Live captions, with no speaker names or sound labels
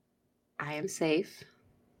I am safe.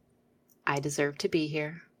 I deserve to be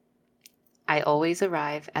here. I always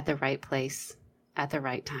arrive at the right place at the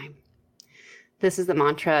right time. This is the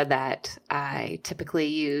mantra that I typically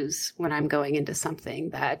use when I'm going into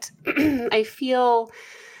something that I feel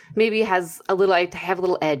maybe has a little, I have a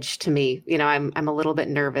little edge to me. You know, I'm a little bit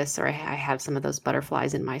nervous, or I have some of those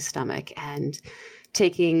butterflies in my stomach, and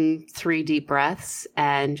taking 3 deep breaths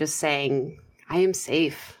and just saying, I am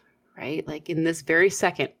safe, right? Like in this very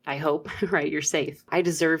second, I hope, right? You're safe. I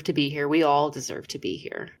deserve to be here. We all deserve to be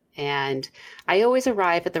here. And I always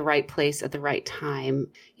arrive at the right place at the right time.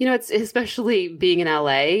 You know, it's especially being in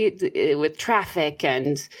LA with traffic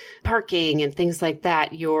and parking and things like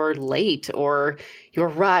that. You're late, or you're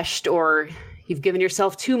rushed, or you've given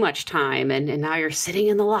yourself too much time, and now you're sitting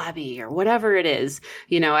in the lobby or whatever it is,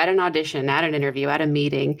 you know, at an audition, at an interview, at a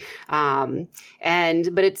meeting. But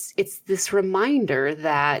it's this reminder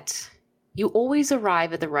that you always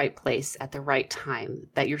arrive at the right place at the right time,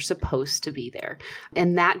 that you're supposed to be there.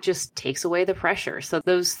 And that just takes away the pressure. So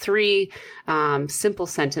those 3 simple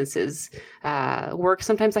sentences work.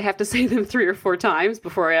 Sometimes I have to say them 3 or 4 times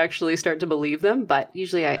before I actually start to believe them, but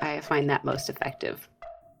usually I find that most effective.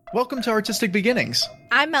 Welcome to Artistic Beginnings.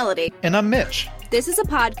 I'm Melody. And I'm Mitch. This is a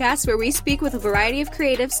podcast where we speak with a variety of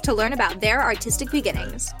creatives to learn about their artistic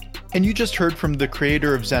beginnings. And you just heard from the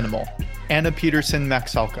creator of Zenimal, Anna Peterson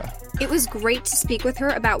Maxalka. It was great to speak with her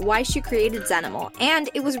about why she created Zenimal, and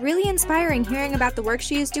it was really inspiring hearing about the work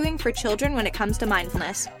she is doing for children when it comes to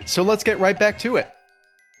mindfulness. So let's get right back to it.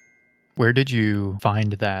 Where did you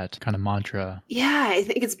find that kind of mantra? Yeah, I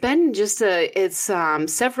think it's been just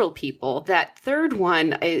several people. That third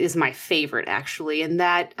one is my favorite, actually, and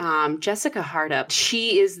that Jessica Hardup.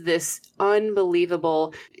 She is this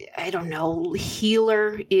unbelievable,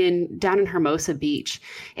 healer down in Hermosa Beach,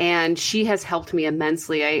 and she has helped me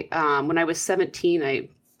immensely. When I was 17,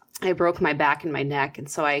 I broke my back and my neck. And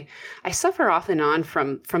so I suffer off and on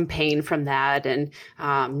from pain from that and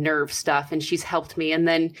nerve stuff. And she's helped me. And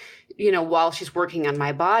then, you know, while she's working on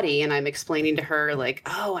my body and I'm explaining to her like,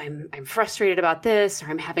 oh, I'm frustrated about this, or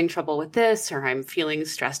I'm having trouble with this, or I'm feeling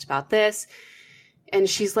stressed about this. And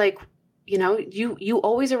she's like, you know, you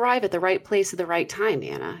always arrive at the right place at the right time,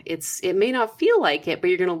 Anna. It may not feel like it, but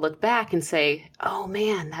you're going to look back and say, oh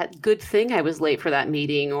man, that good thing I was late for that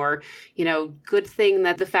meeting, or, you know, good thing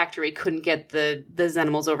that the factory couldn't get the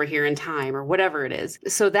Zenimals over here in time, or whatever it is.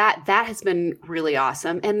 So that has been really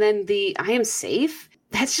awesome. And then the I am safe,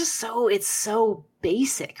 that's just it's so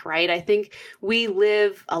basic, right? I think we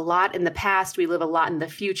live a lot in the past. We live a lot in the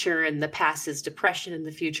future, and the past is depression and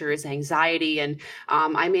the future is anxiety. And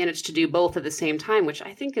I managed to do both at the same time, which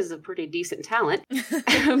I think is a pretty decent talent,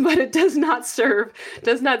 but it does not serve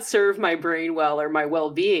my brain well or my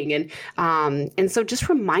well-being. And so just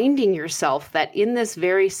reminding yourself that in this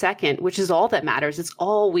very second, which is all that matters, it's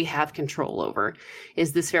all we have control over,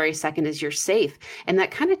 is this very second is you're safe. And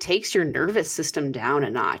that kind of takes your nervous system down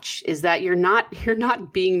a notch, is that you're not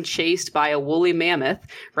being chased by a woolly mammoth,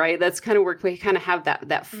 right? That's kind of where we kind of have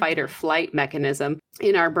that fight or flight mechanism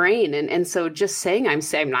in our brain. And so just saying, I'm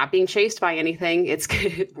not being chased by anything. It's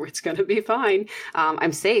going to be fine.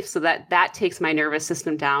 I'm safe. So that takes my nervous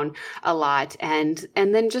system down a lot. And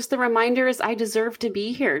then just the reminder is I deserve to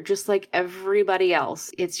be here just like everybody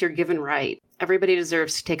else. It's your given right. Everybody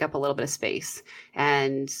deserves to take up a little bit of space.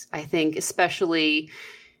 And I think especially,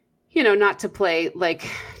 you know, not to play like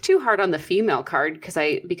too hard on the female card because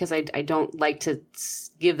I don't like to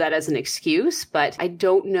give that as an excuse, but I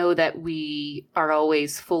don't know that we are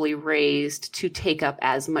always fully raised to take up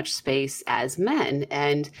as much space as men,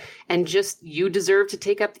 and just you deserve to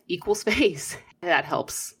take up equal space. That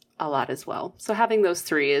helps a lot as well. So having those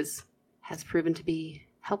 3 has proven to be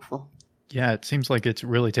helpful. Yeah, it seems like it's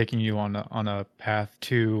really taking you on a path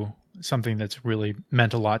to something that's really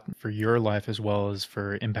meant a lot for your life as well as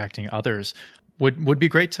for impacting others. Would be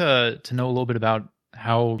great to know a little bit about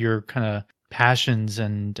how your kind of passions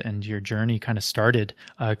and your journey kind of started.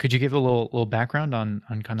 Could you give a little background on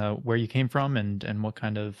kind of where you came from and what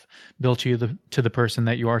kind of built you to the person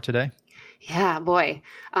that you are today? Yeah, boy,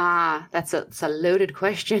 that's a loaded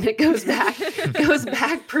question. It goes back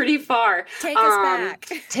pretty far. Take us back.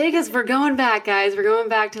 We're going back, guys. We're going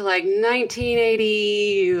back to like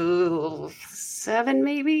 1987,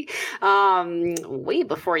 maybe, way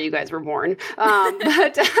before you guys were born.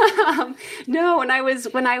 No, when I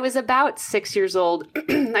was about 6 years old,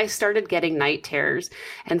 I started getting night terrors,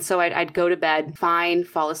 and so I'd go to bed fine,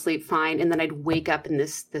 fall asleep fine, and then I'd wake up in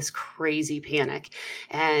this crazy panic,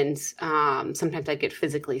 and sometimes I'd get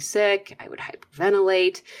physically sick. I would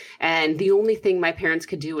hyperventilate, and the only thing my parents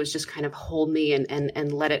could do was just kind of hold me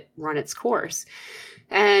and let it run its course.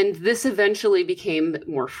 And this eventually became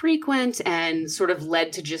more frequent and sort of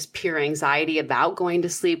led to just pure anxiety about going to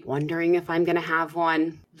sleep, wondering if I'm going to have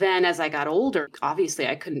one. Then as I got older, obviously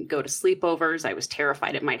I couldn't go to sleepovers. I was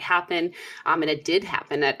terrified it might happen. And it did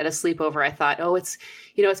happen at a sleepover. I thought, oh, it's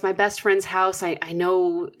my best friend's house. I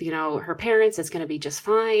know, her parents, it's going to be just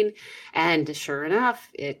fine. And sure enough,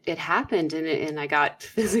 it happened. And I got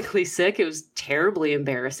physically sick. It was terribly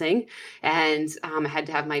embarrassing. And I had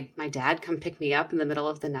to have my dad come pick me up in the middle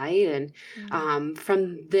of the night. And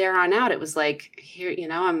from there on out, it was like, here,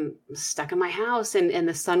 I'm stuck in my house, and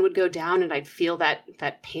the sun would go down and I'd feel that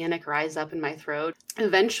panic rise up in my throat.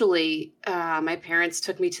 Eventually, my parents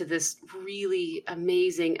took me to this really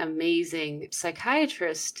amazing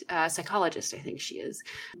psychiatrist, psychologist, I think she is.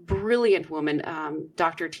 Brilliant woman,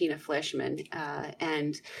 Dr. Tina Fleischman.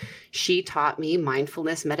 And she taught me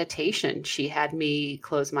mindfulness meditation. She had me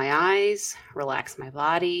close my eyes, relax my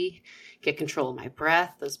body, get control of my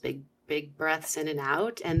breath, those big breaths in and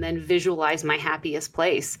out, and then visualize my happiest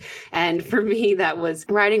place. And for me, that was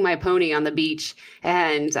riding my pony on the beach.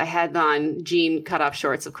 And I had on jean cutoff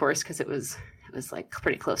shorts, of course, because it was like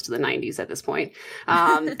pretty close to the 90s at this point.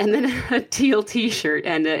 And then a teal t-shirt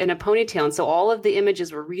and a ponytail. And so all of the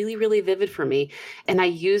images were really vivid for me. And I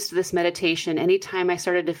used this meditation anytime I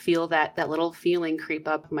started to feel that little feeling creep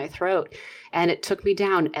up my throat. And it took me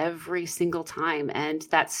down every single time. And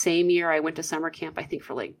that same year, I went to summer camp, I think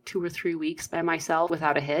for like 2 or 3 weeks by myself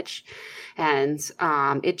without a hitch. And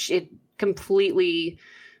it completely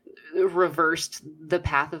reversed the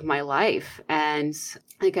path of my life. And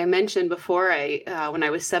like I mentioned before, when I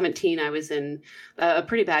was 17, I was in a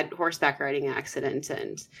pretty bad horseback riding accident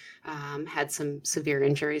and had some severe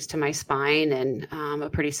injuries to my spine and a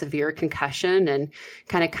pretty severe concussion. And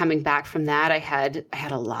kind of coming back from that, I had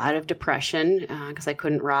a lot of depression because I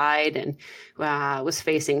couldn't ride and was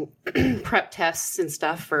facing prep tests and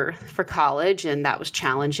stuff for college, and that was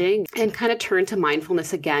challenging. And kind of turned to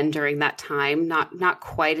mindfulness again during that time, not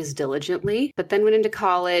quite as diligently, but then went into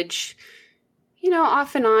college.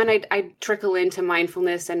 Off and on, I'd trickle into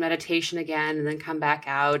mindfulness and meditation again and then come back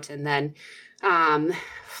out. And then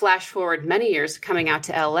flash forward many years coming out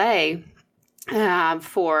to LA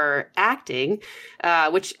for acting,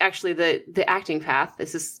 which actually the acting path,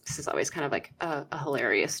 this is always kind of like a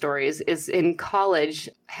hilarious story, is in college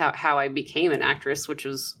how I became an actress, which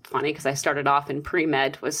was funny because I started off in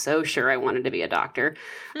pre-med, was so sure I wanted to be a doctor.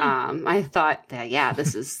 I thought that,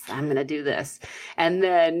 I'm going to do this. And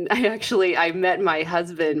then I met my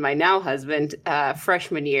husband, my now husband,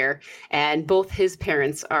 freshman year, and both his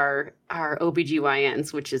parents are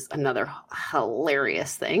OBGYNs, which is another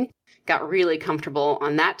hilarious thing. Got really comfortable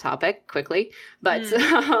on that topic quickly, but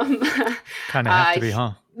kind of have to be,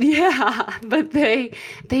 huh? Yeah, but they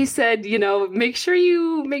said, make sure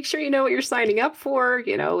you know what you're signing up for.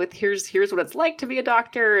 With here's what it's like to be a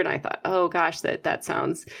doctor. And I thought, oh gosh, that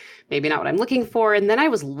sounds maybe not what I'm looking for. And then I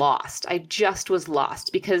was lost. I just was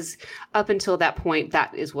lost because up until that point,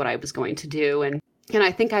 that is what I was going to do. And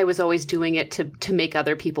I think I was always doing it to make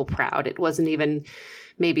other people proud. It wasn't even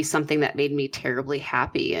maybe something that made me terribly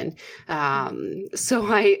happy. And so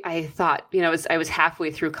I thought, I was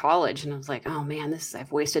halfway through college and I was like, oh man,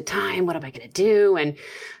 I've wasted time. What am I going to do? And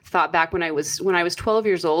thought back when I was 12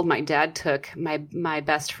 years old, my dad took my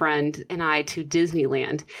best friend and I to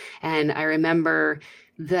Disneyland. And I remember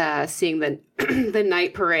seeing the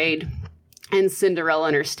night parade and Cinderella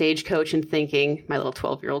in her stagecoach and thinking, my little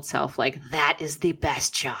 12-year-old self, like, that is the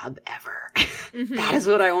best job ever. Mm-hmm. That is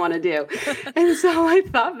what I want to do. And so I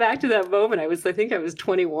thought back to that moment. I think I was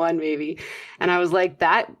 21 maybe. And I was like,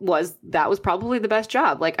 that was probably the best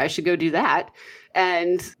job. Like, I should go do that.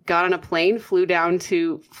 And got on a plane, flew down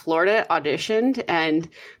to Florida, auditioned. And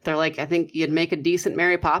they're like, I think you'd make a decent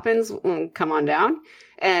Mary Poppins. Come on down.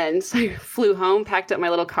 And so I flew home, packed up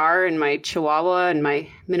my little car and my Chihuahua and my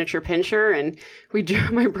miniature pinscher. And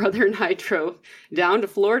my brother and I drove down to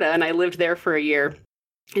Florida, and I lived there for a year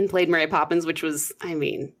and played Mary Poppins, which was,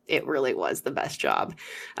 it really was the best job.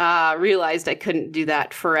 Realized I couldn't do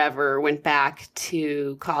that forever. Went back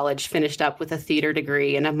to college, finished up with a theater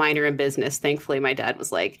degree and a minor in business. Thankfully, my dad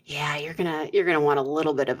was like, yeah, you're gonna want a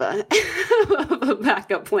little bit of a, of a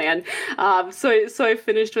backup plan. So I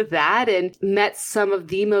finished with that and met some of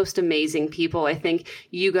the most amazing people. I think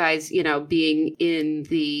you guys, being in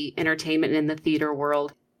the entertainment and in the theater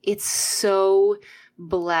world, it's so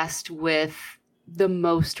blessed with the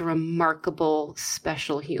most remarkable,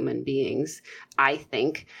 special human beings, I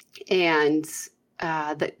think. And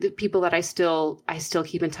the people that I still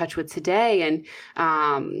keep in touch with today.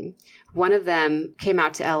 And one of them came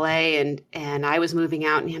out to LA and I was moving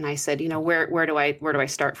out, and I said, where do I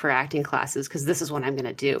start for acting classes? Because this is what I'm going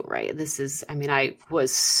to do, right? I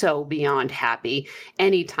was so beyond happy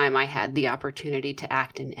anytime I had the opportunity to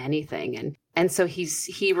act in anything. And so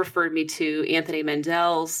he referred me to Anthony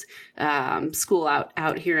Mandel's school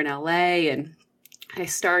out here in LA, and I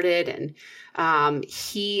started, and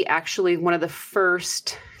he actually, one of the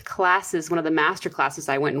first classes, one of the master classes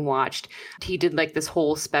I went and watched, he did like this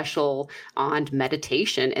whole special on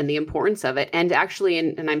meditation and the importance of it. And actually,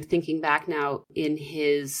 and I'm thinking back now, in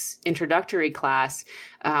his introductory class,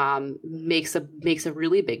 makes a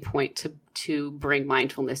really big point to bring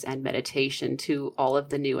mindfulness and meditation to all of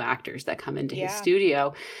the new actors that come into his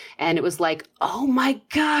studio. And it was like, oh my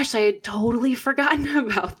gosh, I had totally forgotten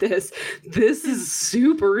about this. This is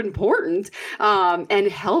super important, and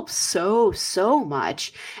helps so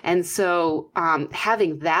much. And so,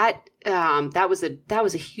 having that, that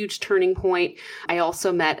was a huge turning point. I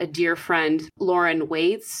also met a dear friend, Lauren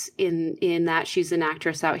Waits, in that she's an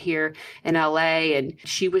actress out here in LA, and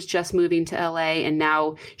she was just moving to LA, and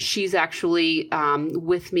now she's actually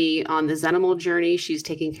with me on the Zenimal journey. She's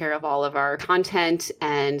taking care of all of our content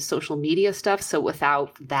and social media stuff. So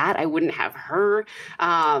without that, I wouldn't have her.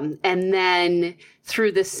 And then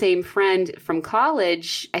through this same friend from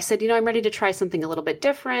college, I said, I'm ready to try something a little bit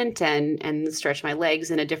different and stretch my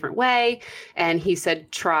legs in a different way. And he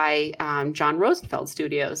said, try John Rosenfeld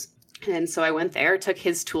Studios. And so I went there, took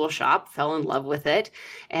his tool shop, fell in love with it,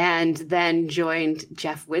 and then joined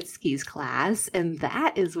Jeff Witzke's class. And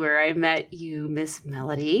that is where I met you, Miss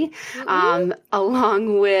Melody,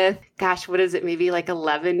 along with, gosh, what is it? Maybe like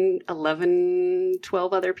 11,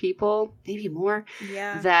 12 other people, maybe more,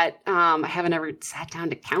 that I haven't ever sat down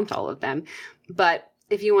to count all of them. But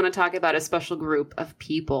if you want to talk about a special group of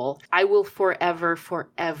people, I will forever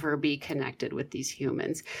be connected with these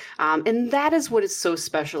humans. And that is what is so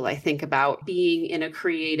special, I think, about being in a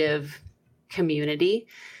creative community,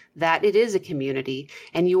 that it is a community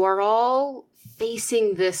and you are all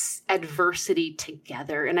facing this adversity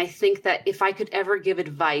together. And I think that if I could ever give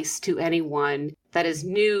advice to anyone that is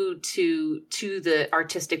new to the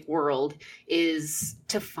artistic world, is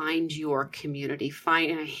to find your community.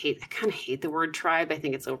 I kind of hate the word tribe. I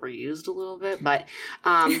think it's overused a little bit, but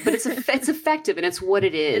it's effective, and it's what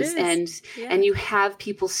it is. And you have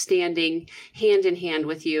people standing hand in hand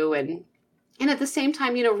with you, and at the same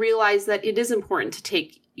time, realize that it is important to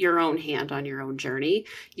take your own hand on your own journey.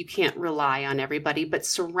 You can't rely on everybody, but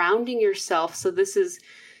surrounding yourself. So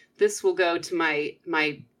this will go to my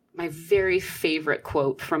very favorite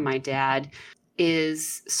quote from my dad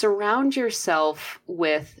is, surround yourself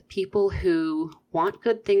with people who want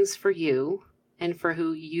good things for you and for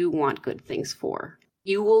who you want good things for.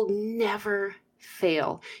 You will never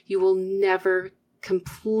fail. You will never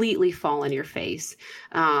completely fall on your face.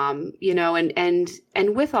 And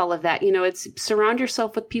with all of that, it's surround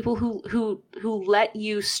yourself with people who let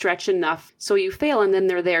you stretch enough so you fail, and then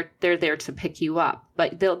they're there to pick you up,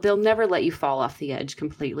 but they'll never let you fall off the edge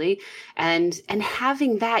completely. And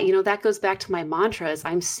having that, that goes back to my mantra is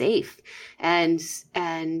I'm safe. And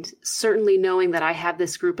certainly knowing that I have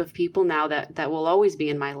this group of people now that will always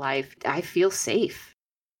be in my life, I feel safe.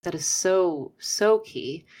 That is so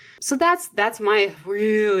key. So that's my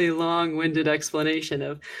really long-winded explanation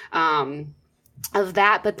of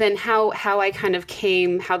that. But then how I kind of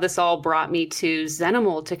how this all brought me to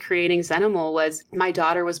Zenimal, to creating Zenimal, was my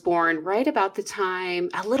daughter was born right about the time,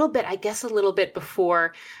 a little bit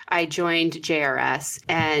before I joined JRS.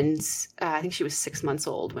 And I think she was 6 months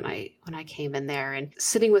old when I came in there, and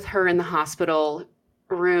sitting with her in the hospital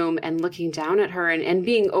room and looking down at her and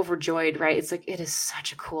being overjoyed, right? It's like, it is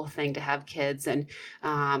such a cool thing to have kids. And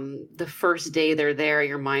the first day they're there,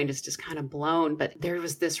 your mind is just kind of blown. But there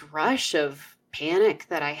was this rush of panic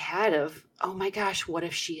that I had of, oh my gosh, what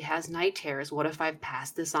if she has night terrors? What if I've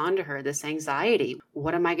passed this on to her, this anxiety?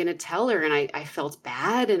 What am I going to tell her? And I felt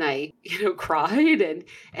bad, and I, cried.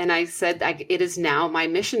 And I said, it is now my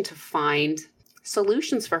mission to find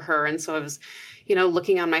solutions for her. And so I was,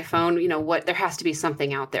 looking on my phone, there has to be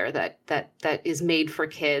something out there that is made for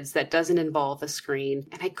kids that doesn't involve a screen.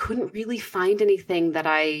 And I couldn't really find anything that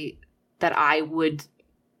I would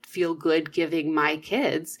feel good giving my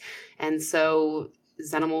kids. And so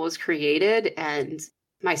Zenimal was created, and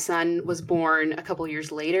my son was born a couple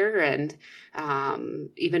years later, and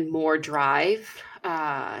even more drive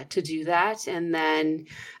to do that. And then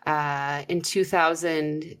in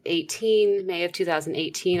 2018, May of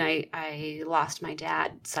 2018, I lost my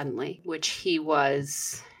dad suddenly, which he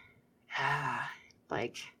was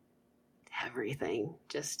like everything,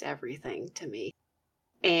 just everything to me.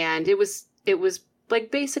 And it was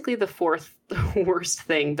like basically the fourth worst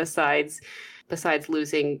thing besides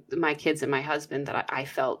losing my kids and my husband that I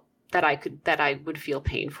felt that I would feel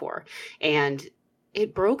pain for. And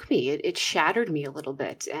it broke me. It shattered me a little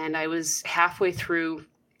bit. And I was halfway through,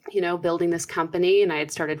 building this company, and I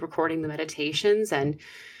had started recording the meditations, and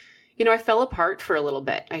I fell apart for a little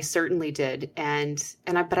bit. I certainly did.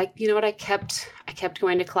 But I kept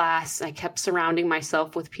going to class. I kept surrounding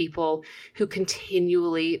myself with people who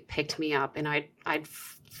continually picked me up, and I'd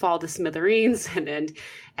fall to smithereens,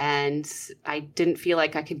 and I didn't feel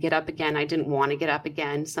like I could get up again. I didn't want to get up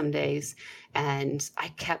again some days, and I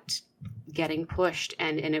kept getting pushed,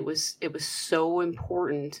 and it was so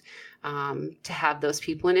important to have those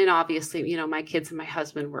people. And obviously, my kids and my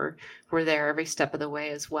husband were there every step of the way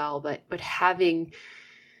as well. But having,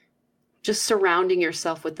 just surrounding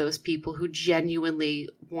yourself with those people who genuinely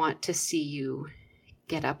want to see you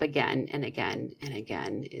get up again and again and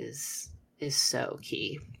again is so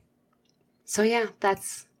key. So yeah,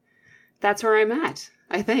 that's where I'm at,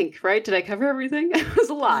 I think, right? Did I cover everything? It was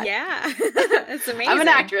a lot. Yeah. It's amazing. I'm an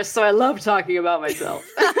actress, so I love talking about myself.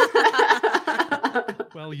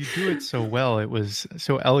 Well, you do it so well. It was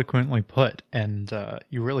so eloquently put, and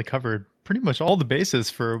you really covered pretty much all the bases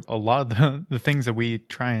for a lot of the things that we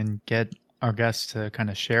try and get our guests to kind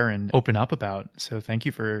of share and open up about. So thank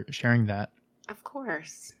you for sharing that. Of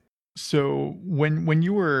course. So when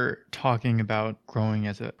you were talking about growing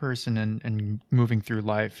as a person and moving through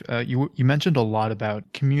life, you mentioned a lot about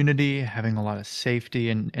community, having a lot of safety,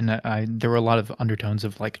 and there were a lot of undertones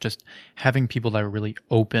of like just having people that are really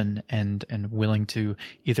open and willing to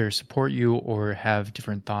either support you or have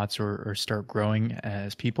different thoughts or start growing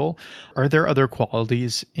as people. Are there other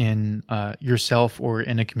qualities in yourself or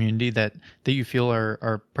in a community that you feel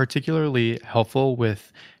are particularly helpful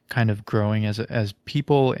with kind of growing as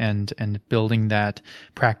people and building that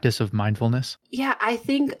practice of mindfulness? Yeah, I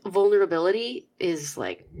think vulnerability is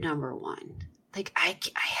like number one. Like I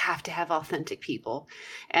have to have authentic people,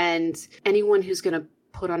 and anyone who's going to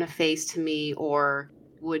put on a face to me or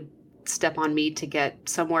would step on me to get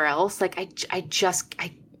somewhere else, like I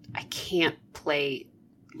can't play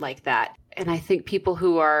like that. And I think people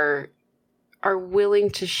who are willing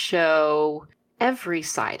to show every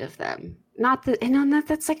side of them.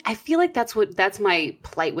 That's like, I feel like that's my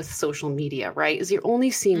plight with social media, right? Is you're only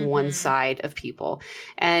seeing one side of people.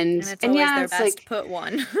 And it's always yeah, their it's best like, put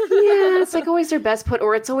one. Yeah, it's like always their best put,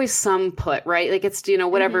 or it's always some put, right? Like it's,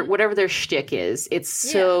 whatever their shtick is, it's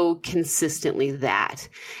so consistently that.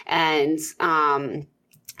 And,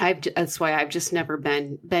 that's why I've just never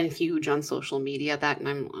been huge on social media. That, and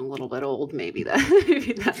I'm a little bit old, maybe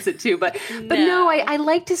that's it too. But no, I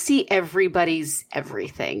like to see everybody's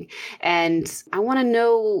everything, and I want to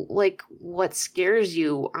know like what scares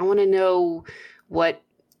you. I want to know what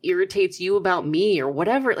irritates you about me or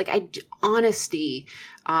whatever. Like honesty,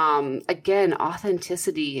 again,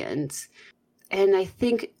 authenticity, and I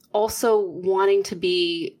think also wanting to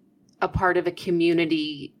be a part of a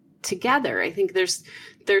community together. I think there's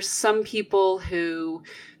some people who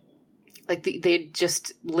like they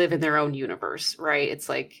just live in their own universe, right? It's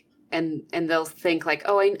like, and they'll think like,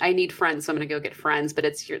 oh, I need friends, so I'm going to go get friends, but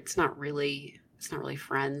it's not really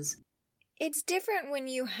friends. It's different when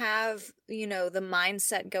you have, the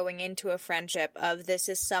mindset going into a friendship of this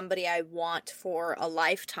is somebody I want for a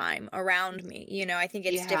lifetime around me. I think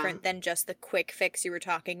it's different than just the quick fix you were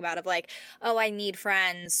talking about of like, oh, I need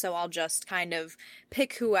friends, so I'll just kind of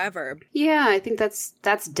pick whoever. Yeah, I think that's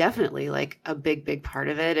definitely like a big part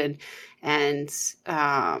of it. And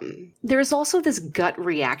there's also this gut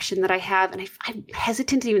reaction that I have, and I'm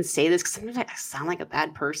hesitant to even say this because sometimes I sound like a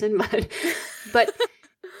bad person, but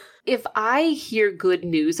if I hear good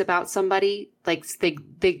news about somebody, like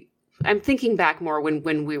I'm thinking back more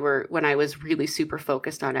when I was really super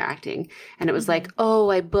focused on acting, and it was like,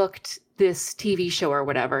 oh, I booked this TV show or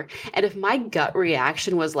whatever. And if my gut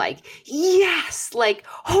reaction was like, yes, like,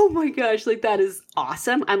 oh my gosh, like that is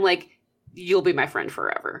awesome, I'm like, you'll be my friend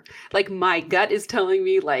forever. Like my gut is telling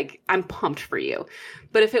me like, I'm pumped for you.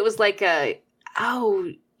 But if it was like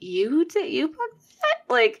oh, you booked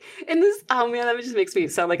like in this, oh man, that just makes me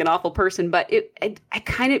sound like an awful person, but I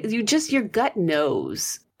kind of, your gut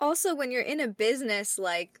knows. Also, when you're in a business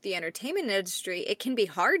like the entertainment industry, it can be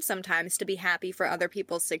hard sometimes to be happy for other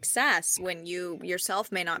people's success when you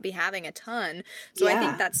yourself may not be having a ton. So I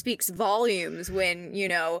think that speaks volumes when,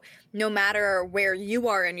 no matter where you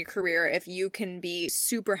are in your career, if you can be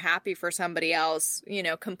super happy for somebody else,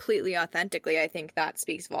 completely authentically, I think that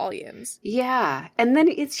speaks volumes. Yeah. And then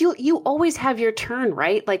it's you always have your turn,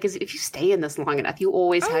 right? Like if you stay in this long enough, you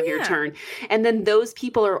always have your turn. And then those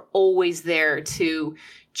people are always there to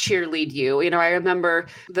cheerlead you. I remember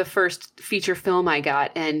the first feature film I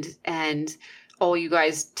got, and all you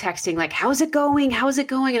guys texting like, how's it going? How's it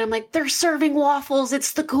going? And I'm like, they're serving waffles.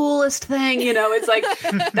 It's the coolest thing. It's like,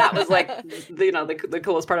 that was like, the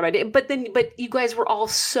coolest part of my day. But you guys were all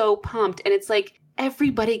so pumped. And it's like,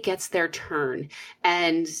 everybody gets their turn.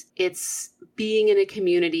 And it's being in a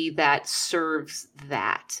community that serves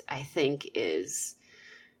that, I think it's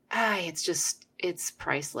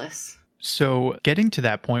priceless. So getting to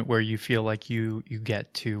that point where you feel like you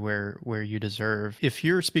get to where you deserve, if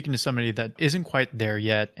you're speaking to somebody that isn't quite there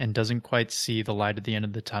yet and doesn't quite see the light at the end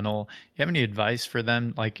of the tunnel, you have any advice for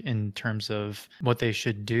them, like in terms of what they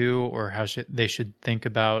should do or how they should think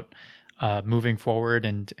about moving forward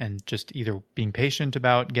and just either being patient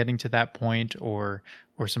about getting to that point or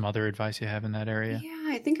some other advice you have in that area? Yeah,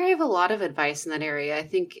 I think I have a lot of advice in that area. I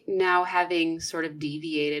think now, having sort of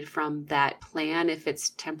deviated from that plan, if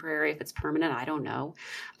it's temporary, if it's permanent, I don't know.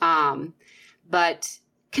 But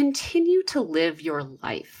continue to live your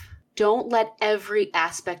life. Don't let every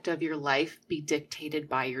aspect of your life be dictated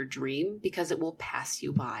by your dream, because it will pass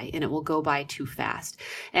you by and it will go by too fast.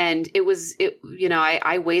 And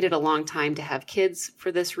I waited a long time to have kids for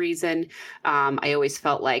this reason. I always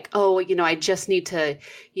felt like, I just need to,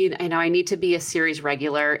 I need to be a series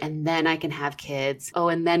regular and then I can have kids. Oh,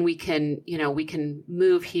 and then we can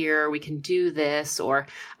move here, we can do this, or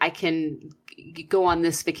I can go on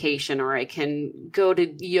this vacation, or I can go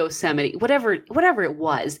to Yosemite, whatever it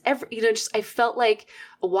was. I felt like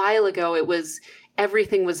a while ago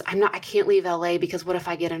everything was, I can't leave LA because what if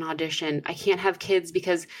I get an audition? I can't have kids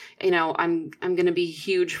because, I'm going to be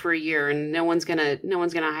huge for a year and no one's going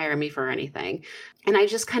to hire me for anything. And I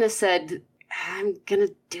just kind of said, I'm going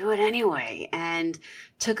to do it anyway, and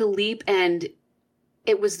took a leap. And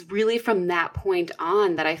it was really from that point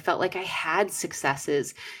on that I felt like I had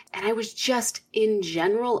successes, and I was just in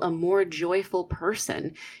general a more joyful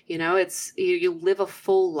person. It's, you live a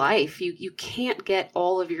full life. You can't get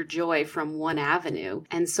all of your joy from one avenue.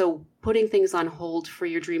 And so putting things on hold for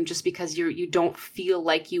your dream just because you don't feel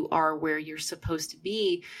like you are where you're supposed to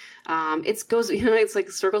be, it's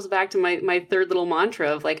like circles back to my third little mantra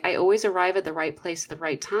of like, I always arrive at the right place at the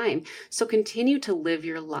right time. So continue to live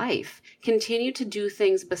your life, continue to do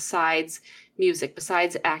things besides music,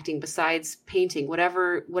 besides acting, besides painting,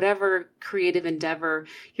 whatever creative endeavor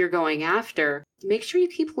you're going after. Make sure you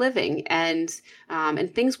keep living, and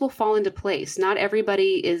things will fall into place. Not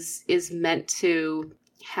everybody is meant to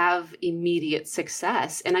have immediate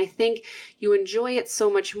success. And I think you enjoy it so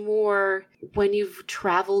much more when you've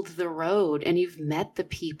traveled the road and you've met the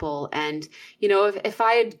people. And, if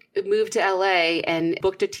I had moved to LA and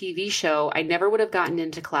booked a TV show, I never would have gotten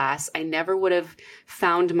into class. I never would have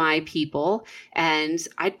found my people, and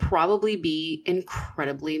I'd probably be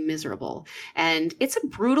incredibly miserable. And it's a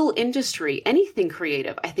brutal industry. Anything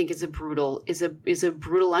creative, I think, is a brutal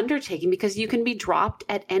undertaking, because you can be dropped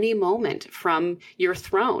at any moment from your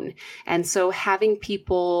throne. And so having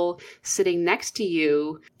people sitting next to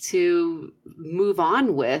you to move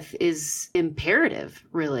on with is imperative,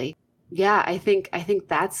 really. Yeah, I think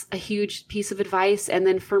that's a huge piece of advice. And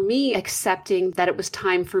then for me, accepting that it was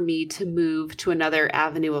time for me to move to another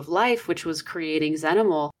avenue of life, which was creating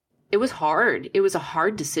Zenimal. It was hard. It was a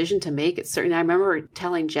hard decision to make. It's certainly, I remember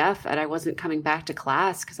telling Jeff that I wasn't coming back to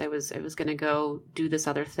class because I was going to go do this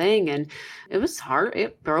other thing. And it was hard.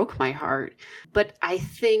 It broke my heart. But I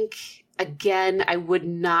think, again, I would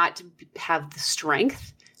not have the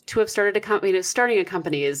strength to have started a company. Starting a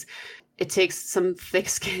company it takes some thick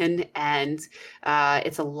skin, and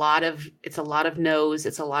it's a lot of no's,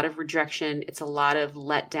 it's a lot of rejection, it's a lot of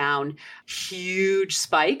letdown, huge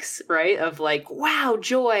spikes, right? Of like, wow,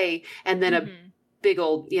 joy, and then a big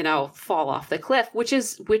old, fall off the cliff, which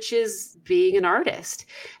is being an artist.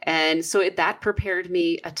 And so that prepared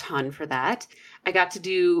me a ton for that. I got to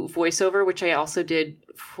do voiceover, which I also did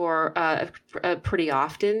for pretty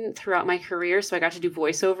often throughout my career. So I got to do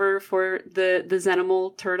voiceover for the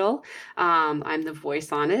Zenimal turtle. I'm the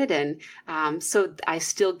voice on it. And so I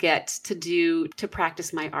still get to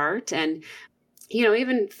practice my art. And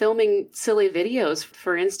even filming silly videos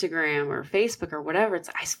for Instagram or Facebook or whatever,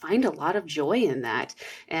 I find a lot of joy in that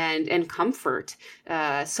and comfort.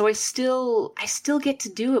 So I still get to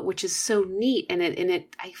do it, which is so neat. And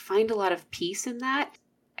I find a lot of peace in that.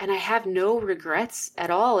 And I have no regrets at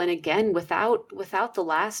all. And again, without the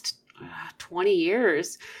last 20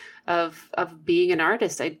 years of being an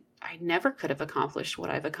artist, I never could have accomplished what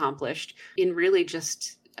I've accomplished in really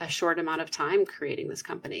just a short amount of time creating this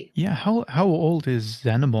company. Yeah. How old is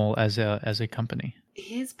Zenimal as a company?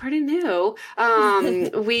 He's pretty new.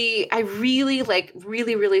 I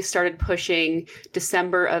really started pushing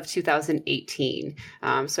December of 2018.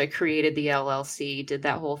 So I created the LLC, did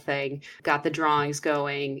that whole thing, got the drawings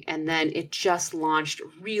going, and then it just launched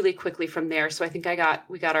really quickly from there. So I think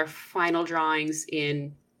we got our final drawings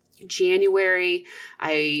in January.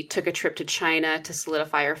 I took a trip to China to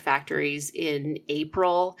solidify our factories in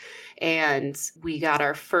April, and we got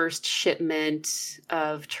our first shipment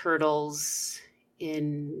of turtles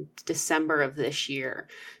in December of this year.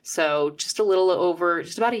 So just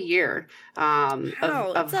about a year of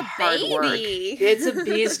hard work.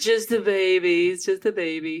 It's just a baby. It's just a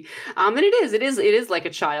baby. And it is like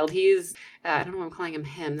a child. He's I don't know why I'm calling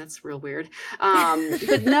him. That's real weird.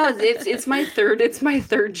 But no, it's my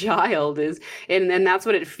third child and that's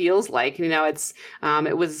what it feels like.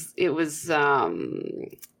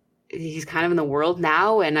 He's kind of in the world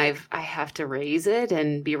now, and I have to raise it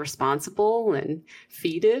and be responsible and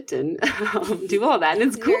feed it and do all that. And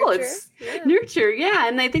it's cool. It's nurture. Yeah.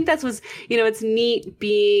 And I think that's it's neat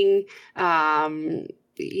being,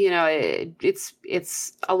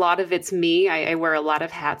 it's a lot of it's me. I wear a lot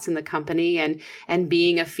of hats in the company, and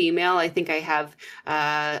being a female, I think I have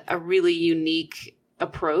a really unique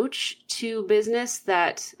approach to business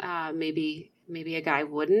that maybe a guy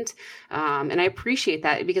wouldn't. And I appreciate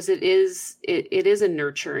that because it is a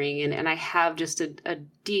nurturing, and I have just a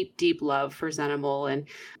deep, deep love for Zenimal, and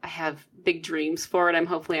I have big dreams for it.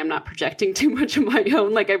 Hopefully I'm not projecting too much of my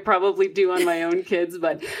own, like I probably do on my own kids,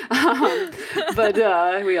 but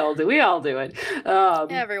we all do it.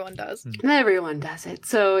 Everyone does. Everyone does it.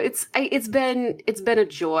 So it's been a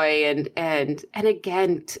joy and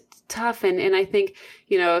again, tough. And I think,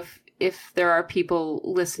 if there are people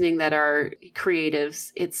listening that are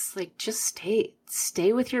creatives, it's like, just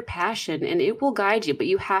stay with your passion and it will guide you, but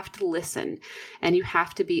you have to listen and you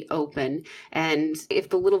have to be open. And if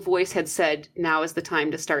the little voice had said, now is the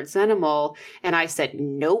time to start Zenimal, and I said,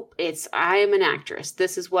 nope, I am an actress.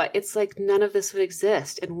 This is it's like none of this would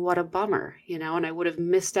exist. And what a bummer, and I would have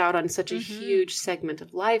missed out on such a huge segment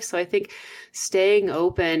of life. So I think staying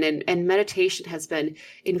open and meditation has been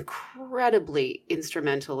incredibly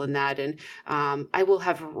instrumental in that. And I will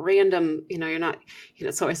have random,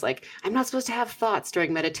 it's always like, I'm not supposed to have thoughts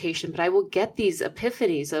during meditation, but I will get these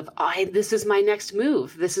epiphanies of, this is my next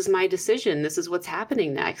move. This is my decision. This is what's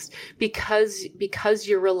happening next, because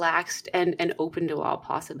you're relaxed and open to all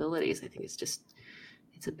possibilities. I think it's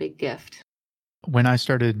a big gift. When I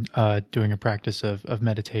started doing a practice of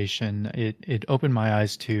meditation, it opened my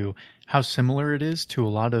eyes to how similar it is to a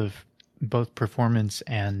lot of both performance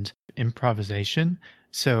and improvisation.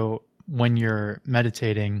 So when you're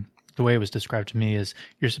meditating, the way it was described to me is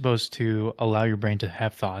you're supposed to allow your brain to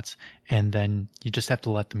have thoughts, and then you just have to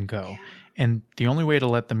let them go. Yeah. And the only way to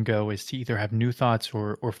let them go is to either have new thoughts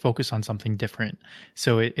or focus on something different.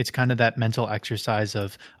 So it's kind of that mental exercise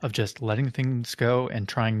of just letting things go and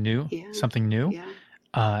trying something new.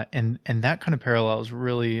 Yeah. And that kind of parallels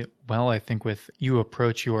really well, I think, with you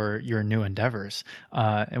approach your new endeavors,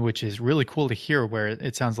 which is really cool to hear, where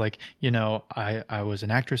it sounds like, I was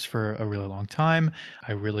an actress for a really long time.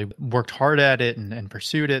 I really worked hard at it and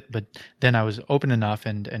pursued it, but then I was open enough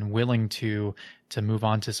and willing to move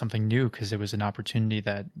on to something new because it was an opportunity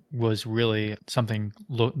that was really something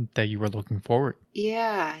that you were looking forward.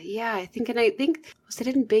 Yeah. I think was it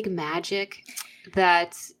in Big Magic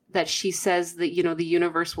that she says that, the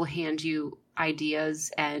universe will hand you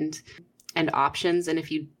ideas and options, and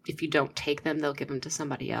if you don't take them, they'll give them to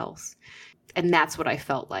somebody else. And that's what I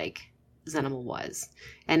felt like Zenimal was.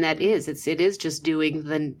 And it is just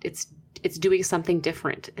doing it's doing something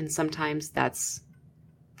different, and sometimes that's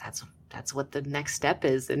what the next step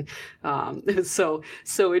is. And it was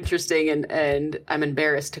so interesting, and I'm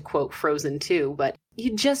embarrassed to quote Frozen 2, but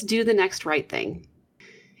you just do the next right thing.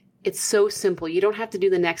 It's so simple. You don't have to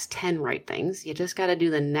do the next 10 right things. You just got to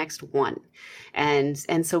do the next one. And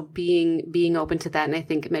so being open to that. And I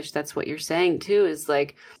think, Mitch, that's what you're saying too, is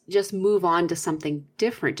like, just move on to something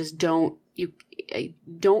different. Just don't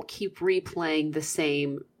keep replaying the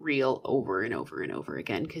same reel over and over and over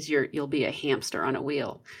again, because you'll be a hamster on a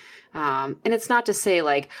wheel. And it's not to say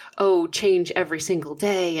like, change every single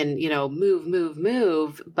day and,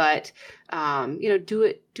 move, but, do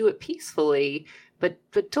it peacefully.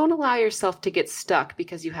 But don't allow yourself to get stuck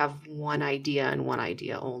because you have one idea and one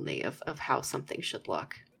idea only of how something should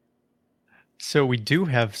look. So we do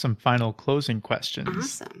have some final closing questions.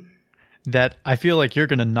 Awesome. That I feel like you're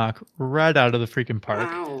going to knock right out of the freaking park.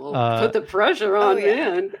 Wow, put the pressure on,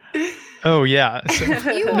 man. Oh, yeah.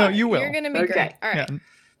 So, you will. No, you will. You're going to be great. All right. Yeah.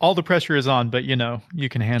 all the pressure is on, but you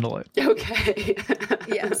can handle it. Okay.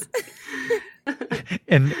 Yes.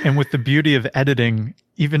 And with the beauty of editing,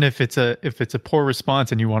 even if it's a poor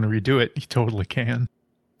response and you want to redo it, you totally can.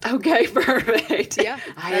 Okay, perfect. Yeah,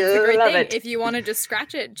 I that's the great love thing. it. If you want to just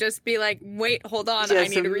scratch it, just be like, wait, hold on, I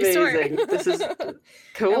Just need to restart. amazing. This is And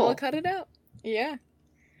cool. we'll cut it out. Yeah.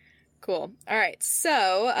 Cool. All right.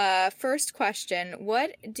 So, first question.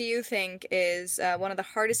 What do you think is one of the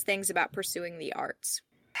hardest things about pursuing the arts?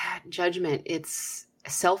 Judgment. It's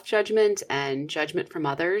self-judgment and judgment from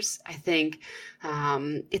others. I think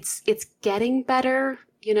it's getting better,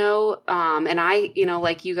 and I,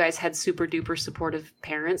 like you guys had super duper supportive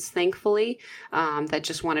parents, thankfully, that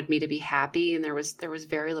just wanted me to be happy, and there was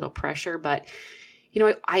very little pressure. But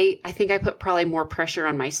I think I put probably more pressure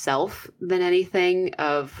on myself than anything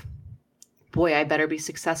of, boy, I better be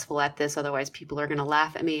successful at this. Otherwise people are going to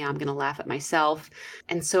laugh at me. I'm going to laugh at myself.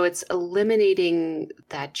 And so it's eliminating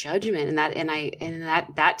that judgment, and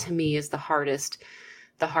that to me is the hardest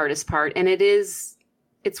part. And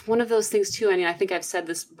it's one of those things too. I mean, I think I've said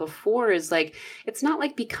this before, is like, it's not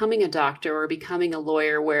like becoming a doctor or becoming a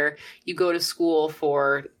lawyer where you go to school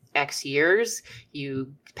for X years,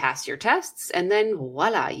 you pass your tests, and then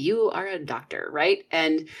voila, you are a doctor, right?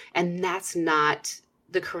 And that's not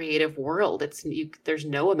the creative world. There's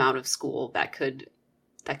no amount of school that could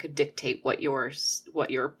dictate what your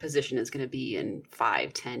position is going to be in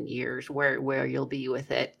 5-10 years, where you'll be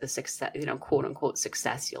with it, the success, quote unquote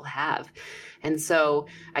success you'll have. And so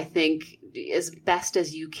I think, as best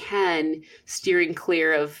as you can, steering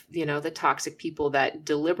clear of the toxic people that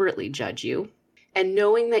deliberately judge you, and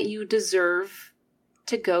knowing that you deserve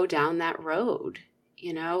to go down that road.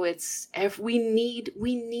 We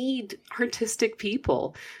need artistic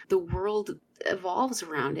people. The world evolves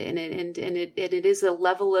around it, and it is a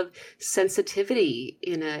level of sensitivity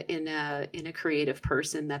in a creative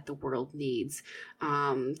person that the world needs,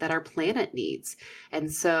 that our planet needs.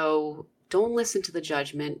 And so don't listen to the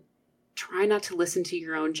judgment. Try not to listen to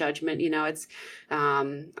your own judgment. It's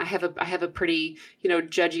I have a pretty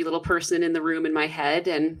judgy little person in the room in my head,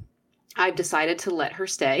 and I've decided to let her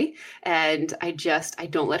stay, and I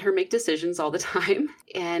don't let her make decisions all the time.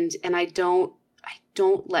 And I don't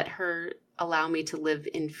let her allow me to live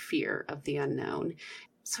in fear of the unknown.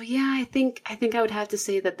 So yeah, I think I would have to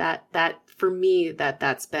say that for me,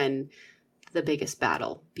 that's been the biggest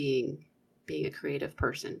battle, being a creative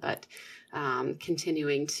person, but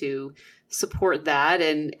continuing to support that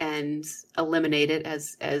and eliminate it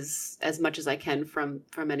as much as I can from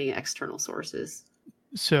any external sources.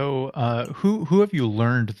 So, who have you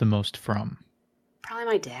learned the most from? Probably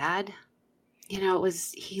my dad.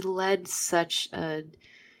 He led such a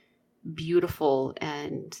beautiful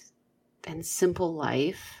and simple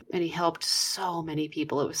life, and he helped so many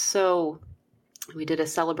people. We did a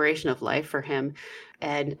celebration of life for him,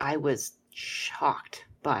 and I was shocked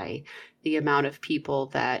by the amount of people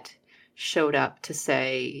that showed up to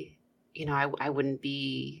say, I wouldn't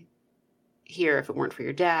be here if it weren't for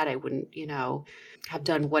your dad. I wouldn't, have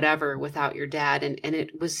done whatever without your dad. And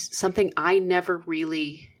it was something I never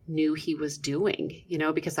really knew he was doing,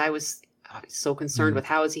 because I was so concerned with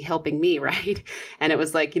how is he helping me, right? And it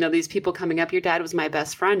was like, these people coming up, your dad was my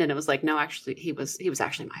best friend. And it was like, no, actually, he was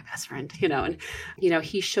actually my best friend, and,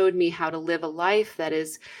 he showed me how to live a life that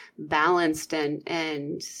is balanced and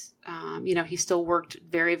he still worked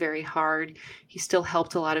very, very hard. He still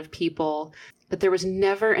helped a lot of people, but there was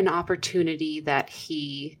never an opportunity that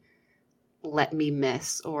he let me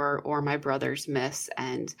miss or my brothers miss,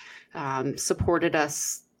 and supported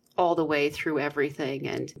us all the way through everything.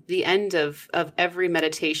 And the end of every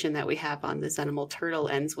meditation that we have on the Zenimal Turtle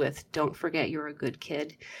ends with, don't forget you're a good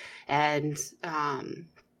kid. And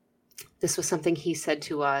this was something he said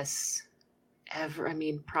to us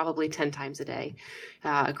probably 10 times a day,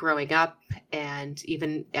 growing up. And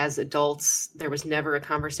even as adults, there was never a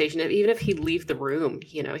conversation. Even if he'd leave the room,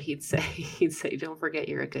 he'd say, don't forget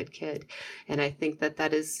you're a good kid. And I think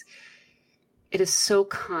that is, it is so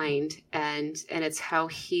kind, and it's how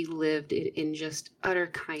he lived in just utter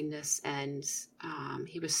kindness. And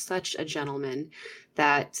he was such a gentleman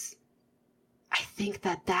that I think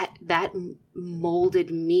that molded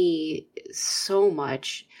me so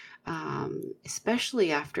much,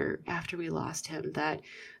 especially after we lost him, that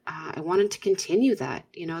I wanted to continue that.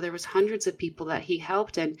 There was hundreds of people that he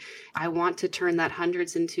helped, and I want to turn that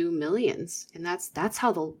hundreds into millions. And that's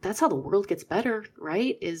how the world gets better,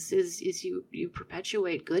 right? Is you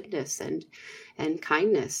perpetuate goodness and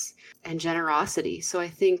kindness and generosity. So I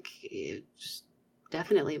think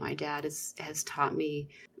definitely my dad has taught me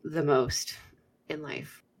the most in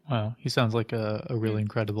life. Wow, he sounds like a really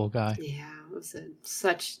incredible guy. Yeah, it was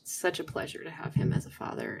such a pleasure to have him as a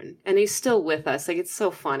father, and he's still with us. Like, it's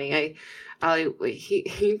so funny.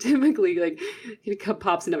 He typically, like, he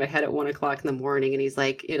pops into my head at 1 o'clock in the morning, and he's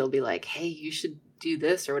like, it'll be like, hey, you should do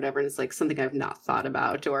this or whatever, and it's like something I've not thought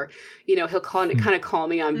about, or he'll kind of call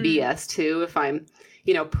me on BS too if I'm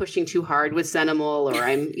pushing too hard with Zenimal, or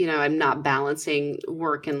I'm not balancing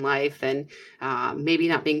work and life, and maybe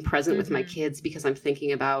not being present with my kids because I'm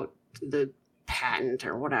thinking about the patent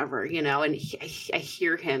or whatever, and I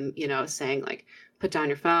hear him, saying, like, put down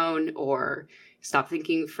your phone, or stop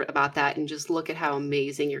thinking about that and just look at how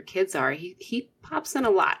amazing your kids are. He pops in a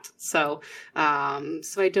lot. So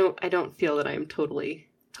I don't feel that I'm totally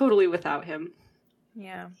without him.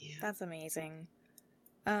 Yeah, that's amazing.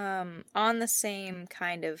 On the same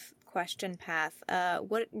kind of question path,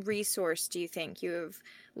 what resource do you think you have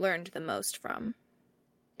learned the most from?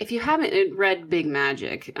 If you haven't read Big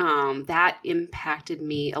Magic, that impacted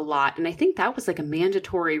me a lot. And I think that was like a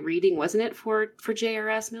mandatory reading, wasn't it, for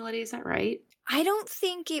JRS, Melody? Is that right? I don't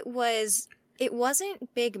think it was. It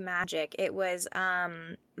wasn't Big Magic. It was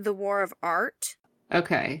The War of Art.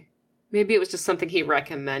 Okay. Maybe it was just something he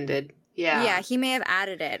recommended. Yeah. Yeah, he may have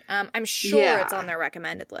added it. I'm sure it's on their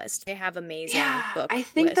recommended list. They have amazing book I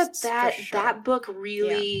think lists, that book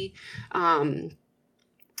really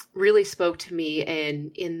really spoke to me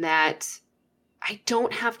in that I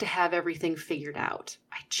don't have to have everything figured out.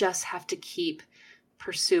 I just have to keep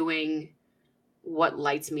pursuing what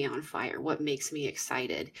lights me on fire, what makes me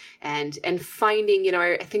excited, and finding,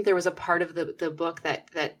 I think there was a part of the book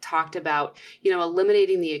that talked about,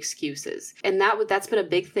 eliminating the excuses. And that's been a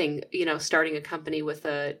big thing, starting a company with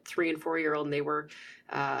a 3 and 4 year old, and they were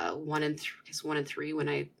 1 and 3 when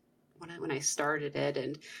I started it,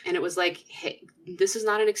 and it was like, hey, this is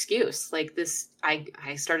not an excuse. Like this,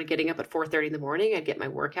 I started getting up at 4:30 in the morning. I'd get my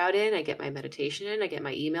workout in, I get my meditation in, I get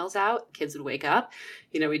my emails out. Kids would wake up,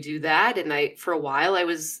 we do that. And for a while, I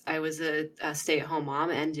was a stay-at-home mom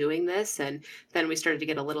and doing this, and then we started to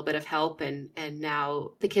get a little bit of help, and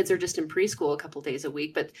now the kids are just in preschool a couple days a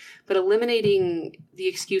week. But eliminating the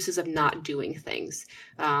excuses of not doing things,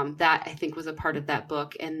 that I think was a part of that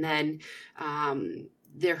book. And then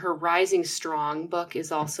her Rising Strong book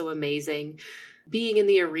is also amazing. Being in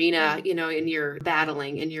the arena, and you're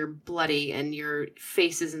battling and you're bloody and your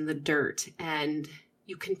face is in the dirt and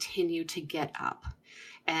you continue to get up.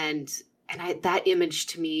 And that image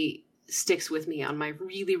to me sticks with me on my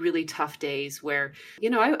really, really tough days where,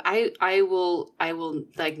 I will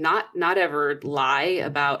like not ever lie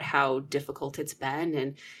about how difficult it's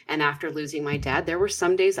been. And after losing my dad, there were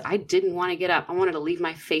some days I didn't want to get up. I wanted to leave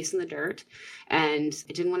my face in the dirt, and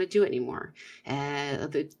I didn't want to do it anymore.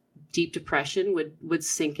 The deep depression would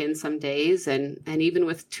sink in some days. And even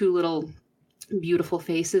with 2 little beautiful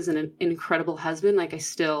faces and an incredible husband, like I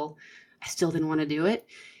still didn't want to do it.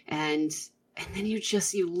 And then you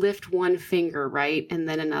lift one finger, right? And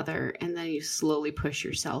then another, and then you slowly push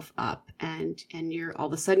yourself up, and you're all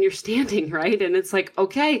of a sudden you're standing, right? And it's like,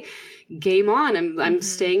 okay, game on. I'm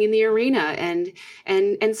staying in the arena,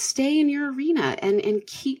 and stay in your arena and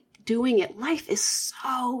keep doing it. Life is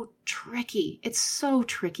so tricky. It's so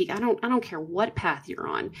tricky. I don't care what path you're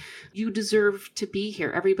on. You deserve to be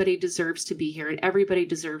here. Everybody deserves to be here, and everybody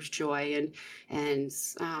deserves joy. And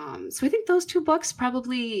so I think those 2 books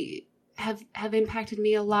probably have impacted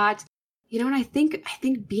me a lot. And I think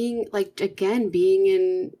being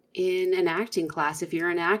in an acting class, if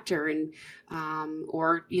you're an actor, and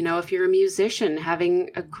or if you're a musician,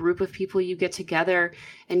 having a group of people you get together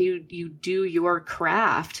and you do your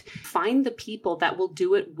craft, find the people that will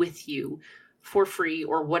do it with you for free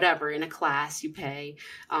or whatever in a class you pay.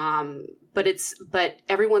 But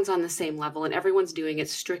everyone's on the same level, and everyone's doing it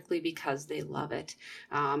strictly because they love it.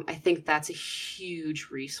 I think that's a huge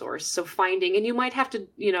resource. So finding, and you might have to,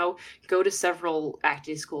 go to several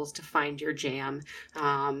acting schools to find your jam,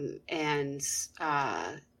 and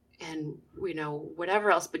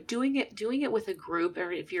whatever else, but doing it with a group,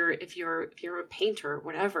 or if you're a painter or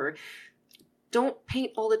whatever, don't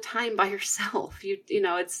paint all the time by yourself.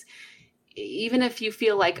 It's, even if you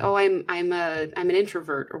feel like, oh, I'm an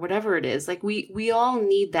introvert or whatever it is, like we all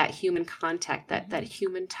need that human contact, that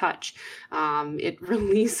human touch. It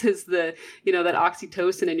releases that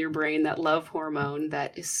oxytocin in your brain, that love hormone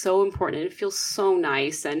that is so important. And it feels so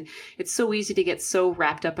nice, and it's so easy to get so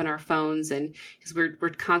wrapped up in our phones, and because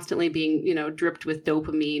we're constantly being dripped with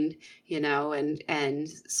dopamine, and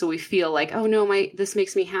so we feel like, oh no, this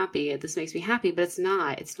makes me happy, but it's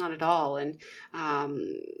not at all. And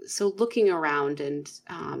so looking around and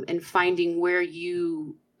finding where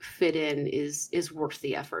you fit in is worth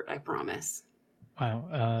the effort, I promise.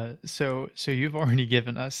 Wow. So you've already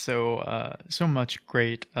given us so much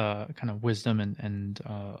great kind of wisdom and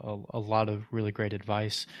a lot of really great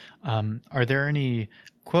advice. Are there any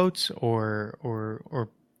quotes or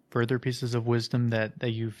further pieces of wisdom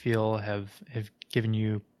that you feel have given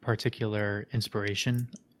you particular inspiration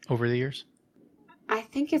over the years? I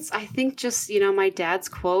think just, my dad's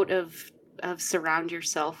quote of surround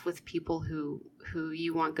yourself with people who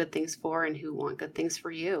you want good things for and who want good things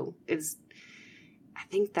for you is, I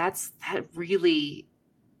think that's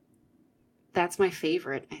my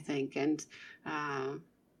favorite, I think. And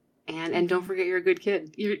don't forget you're a good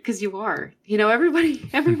kid, because you are.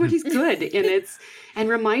 Everybody's good, and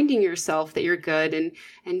reminding yourself that you're good,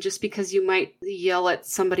 and just because you might yell at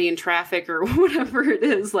somebody in traffic or whatever it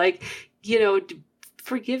is, like,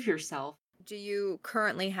 forgive yourself. Do you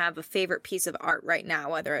currently have a favorite piece of art right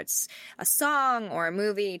now, whether it's a song or a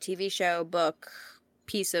movie, TV show, book,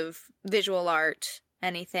 piece of visual art,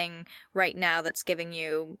 anything right now that's giving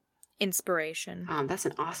you inspiration? That's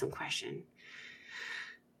an awesome question.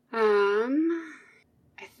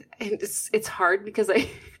 It's hard because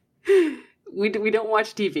we don't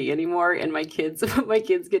watch TV anymore, and my kids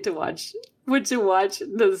get to watch. This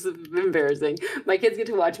is embarrassing. My kids get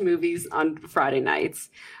to watch movies on Friday nights,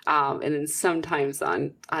 and then sometimes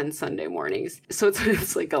on Sunday mornings. So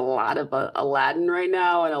it's like a lot of Aladdin right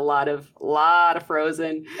now, and a lot of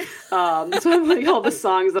Frozen. So I'm like, all the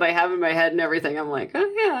songs that I have in my head and everything, I'm like,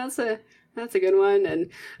 oh yeah, that's a good one. And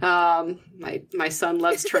my son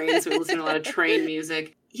loves trains, so we listen to a lot of train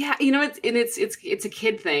music. Yeah, it's a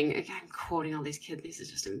kid thing. Again, I'm quoting all these kids. This is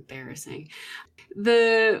just embarrassing.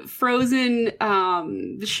 The Frozen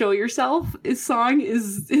 "Show Yourself" song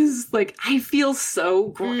is like, I feel so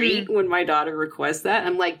great when my daughter requests that.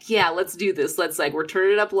 I'm like, yeah, let's do this. We're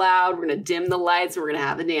turning it up loud. We're gonna dim the lights. And we're gonna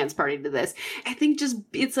have a dance party to this. I think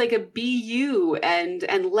it's like a be you and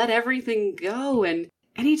let everything go. And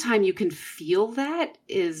anytime you can feel that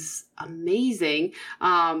is amazing.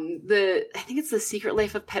 I think it's The Secret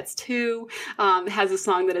Life of Pets 2 has a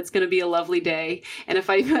song that it's going to be a lovely day. And if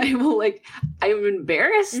I'm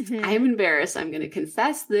embarrassed. Mm-hmm. I'm embarrassed. I'm going to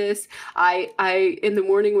confess this. I in the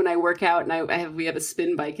morning when I work out, and we have a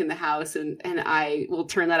spin bike in the house, and I will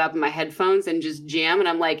turn that up in my headphones and just jam. And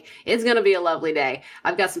I'm like, it's going to be a lovely day.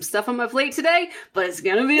 I've got some stuff on my plate today, but it's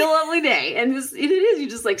going to be a lovely day. And it is. You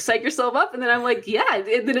just like psych yourself up, and then I'm like, yeah.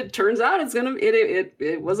 And then it turns out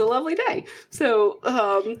it was a lovely day. So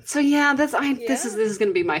yeah, this is going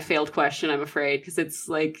to be my failed question, I'm afraid, because it's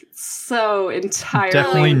like so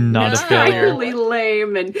entirely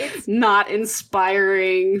lame and it's not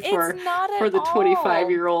inspiring for the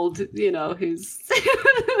 25-year-old, who's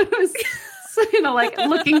like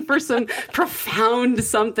looking for some profound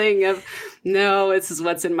something of, no, this is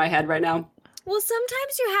what's in my head right now. Well,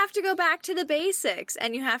 sometimes you have to go back to the basics,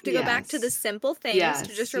 and you have to go back to the simple things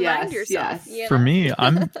to just remind yourself. Yes. For me,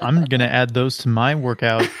 I'm gonna add those to my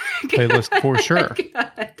workout playlist for sure.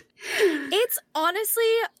 It's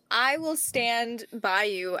honestly, I will stand by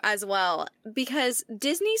you as well, because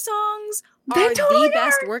Disney songs are the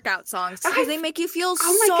best workout songs, because they make you feel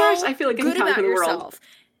I feel like good about yourself.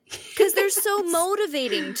 Because they're so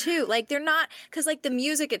motivating too. Like, they're not, because like the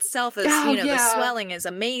music itself is, the swelling is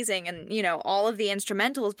amazing, and all of the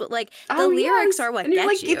instrumentals, but like the lyrics are what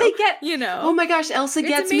get you. They get, oh my gosh, Elsa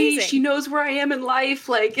gets me. She knows where I am in life.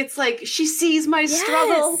 Like, it's like she sees my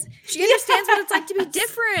struggle. She understands what it's like to be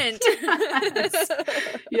different. So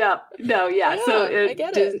I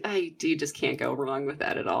get it. You just can't go wrong with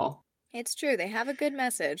that at all. It's true. They have a good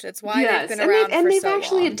message. That's why they've been around for so long. And they've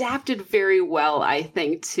actually adapted very well, I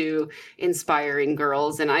think, to inspiring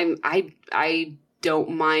girls. And I don't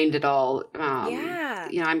mind at all.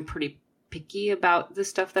 I'm pretty picky about the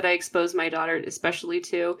stuff that I expose my daughter, especially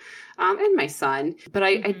to, and my son. But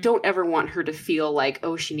I don't ever want her to feel like,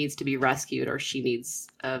 oh, she needs to be rescued, or she needs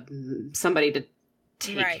somebody to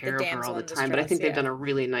take care of her all the time. But I think they've done a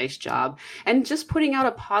really nice job, and just putting out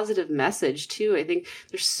a positive message too. I think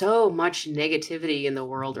there's so much negativity in the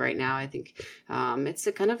world right now. I think it's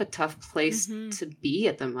a kind of a tough place to be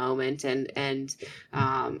at the moment, and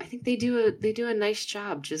I think they do a nice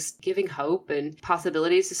job just giving hope and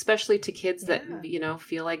possibilities, especially to kids that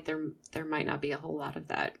feel like there might not be a whole lot of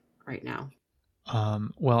that right now.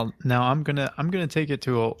 Well, now I'm gonna take it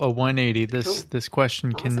to a 180. This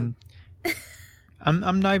question awesome.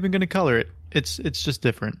 I'm not even going to color it. It's just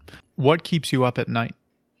different. What keeps you up at night?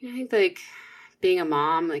 I think like being a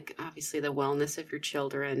mom, like obviously the wellness of your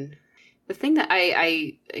children. The thing that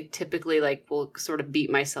I typically like will sort of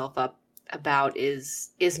beat myself up about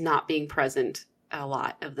is not being present a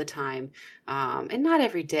lot of the time. And not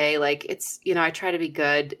every day. Like it's, I try to be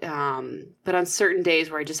good. But on certain days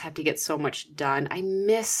where I just have to get so much done, I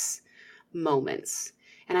miss moments.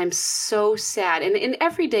 And I'm so sad. And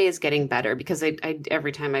every day is getting better because I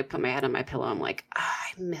every time I put my head on my pillow, I'm like,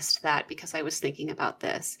 I missed that because I was thinking about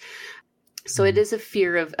this. So it is a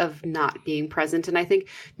fear of not being present. And I think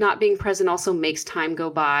not being present also makes time go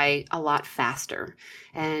by a lot faster.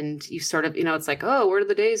 And you sort of, it's like, oh, where did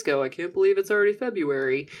the days go? I can't believe it's already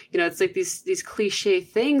February. It's like these cliche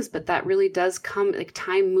things, but that really does come, like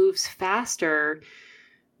time moves faster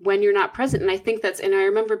when you're not present. And I think and I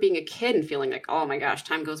remember being a kid and feeling like, oh my gosh,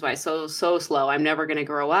 time goes by so slow. I'm never going to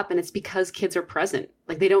grow up. And it's because kids are present.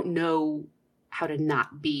 Like they don't know how to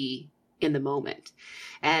not be in the moment.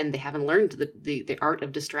 And they haven't learned the art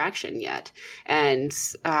of distraction yet. And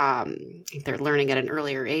they're learning at an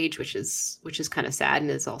earlier age, which is kind of sad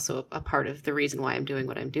and is also a part of the reason why I'm doing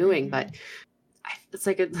what I'm doing. But it's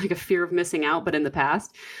like a fear of missing out, but in the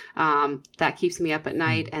past, that keeps me up at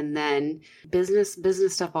night. And then business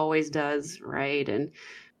stuff always does. Right. And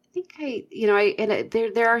I think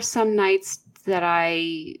there are some nights that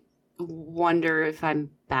I wonder if I'm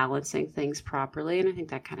balancing things properly. And I think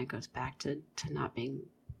that kind of goes back to not being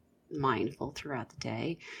mindful throughout the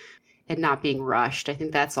day and not being rushed. I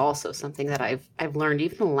think that's also something that I've learned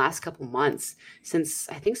even in the last couple months since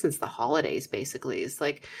the holidays, basically, is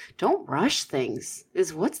like, don't rush things.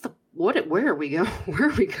 Where are we going? Where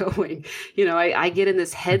are we going? I get in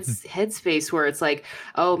this headspace where it's like,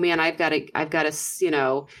 oh man, I've got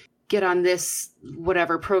to, get on this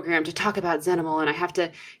whatever program to talk about Zenimal, and I have to,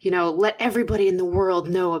 let everybody in the world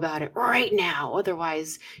know about it right now.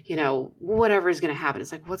 Otherwise, whatever is going to happen.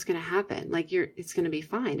 It's like, what's going to happen? Like it's going to be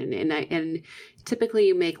fine. And typically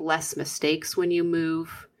you make less mistakes when you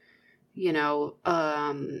move,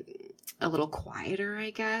 a little quieter,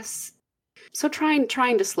 I guess. So trying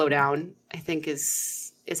to slow down, I think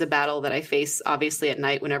is a battle that I face obviously at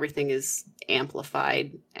night when everything is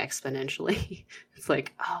amplified exponentially. It's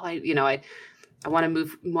like, oh, I want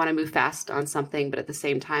to move fast on something, but at the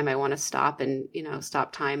same time, I want to stop and,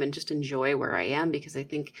 stop time and just enjoy where I am, because I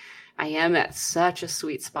think I am at such a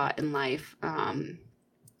sweet spot in life. And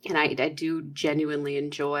I do genuinely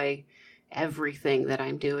enjoy everything that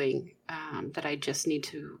I'm doing, that I just need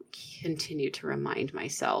to continue to remind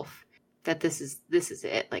myself that this is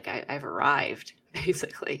it. Like I've arrived,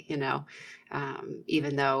 basically,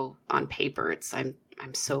 even though on paper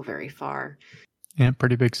I'm so very far. Yeah,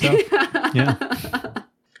 pretty big stuff. Yeah.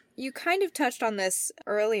 You kind of touched on this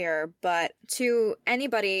earlier, but to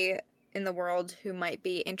anybody in the world who might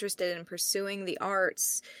be interested in pursuing the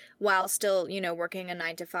arts while still, working a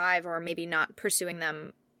 9-to-5, or maybe not pursuing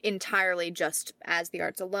them entirely just as the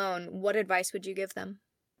arts alone, what advice would you give them?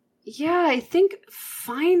 Yeah, I think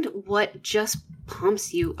find what just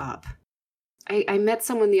pumps you up. I met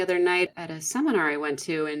someone the other night at a seminar I went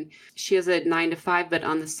to, and she has a 9-to-5, but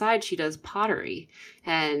on the side she does pottery.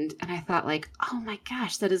 And I thought, like, oh my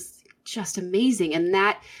gosh, that is just amazing. And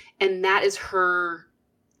that is her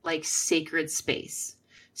like sacred space.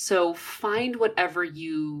 So find whatever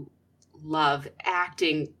you love: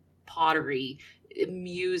 acting, pottery,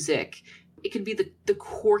 music. It could be the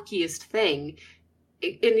quirkiest thing.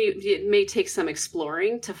 It may take some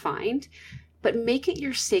exploring to find, but make it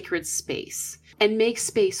your sacred space and make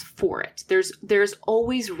space for it. There's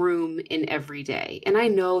always room in every day. And I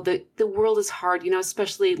know that the world is hard,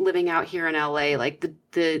 especially living out here in LA. Like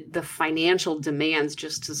the financial demands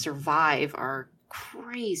just to survive are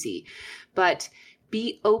crazy. But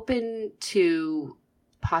be open to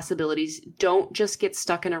possibilities. Don't just get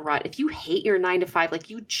stuck in a rut. If you hate your 9-to-5, like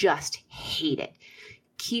you just hate it,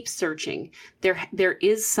 keep searching. There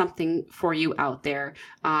is something for you out there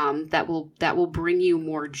that will bring you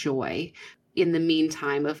more joy in the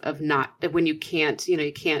meantime of not, when you can't,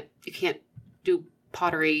 you can't do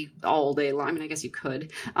pottery all day long. I mean, I guess you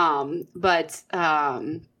could, but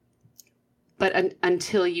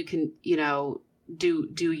until you can, do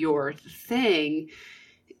your thing,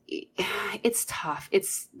 it's tough.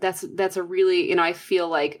 That's a really, I feel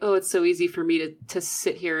like, oh, it's so easy for me to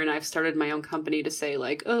sit here, and I've started my own company to say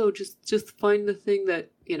like, oh, just find the thing that,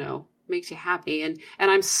 makes you happy. And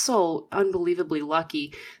I'm so unbelievably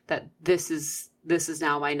lucky that this is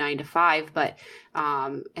now my 9-to-5, but,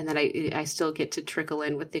 and then I still get to trickle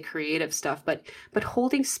in with the creative stuff, but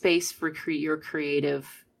holding space for your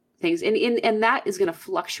creative things. And that is going to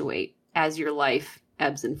fluctuate as your life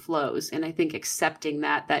ebbs and flows. And I think accepting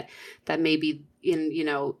that maybe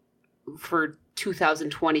in, for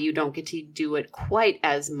 2020, you don't get to do it quite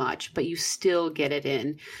as much, but you still get it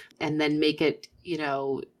in, and then make it,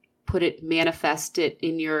 manifest it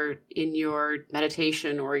in your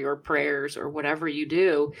meditation or your prayers or whatever you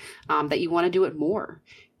do, that you want to do it more.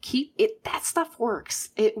 Keep it. That stuff works.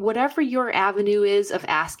 Whatever your avenue is of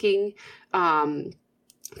asking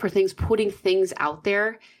for things, putting things out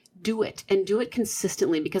there, do it, and do it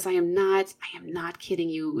consistently, because I am not kidding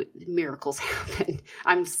you. Miracles happen.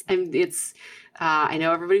 I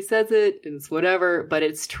know everybody says it, and it's whatever, but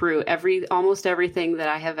it's true. Almost everything that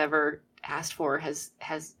I have ever asked for has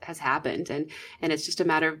happened, and it's just a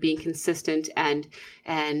matter of being consistent and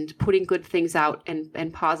putting good things out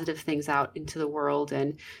and positive things out into the world.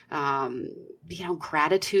 And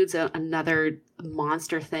gratitude's another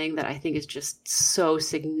monster thing that I think is just so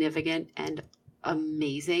significant and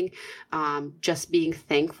amazing. Just being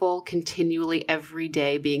thankful continually every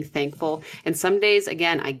day, being thankful. And some days,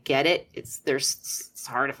 again, I get it. It's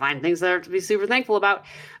hard to find things that are to be super thankful about.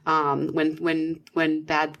 When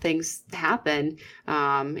bad things happen,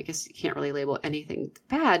 I guess you can't really label anything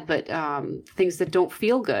bad, but things that don't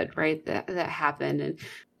feel good, right? That happen, and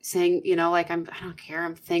saying, I don't care.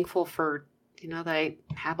 I'm thankful for, that I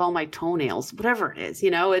have all my toenails, whatever it is,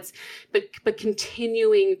 but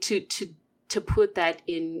continuing to put that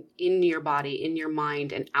in your body, in your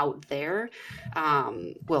mind, and out there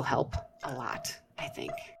will help a lot, I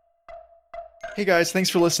think. Hey guys, thanks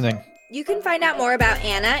for listening. You can find out more about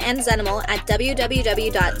Anna and Zenimal at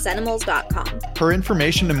www.zenimals.com. Her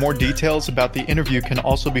information and more details about the interview can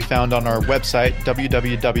also be found on our website,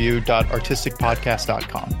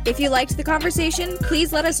 www.artisticpodcast.com. If you liked the conversation,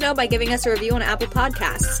 please let us know by giving us a review on Apple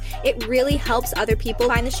Podcasts. It really helps other people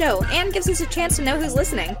find the show and gives us a chance to know who's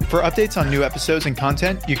listening. For updates on new episodes and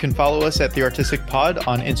content, you can follow us at The Artistic Pod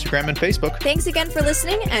on Instagram and Facebook. Thanks again for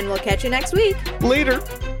listening, and we'll catch you next week. Later.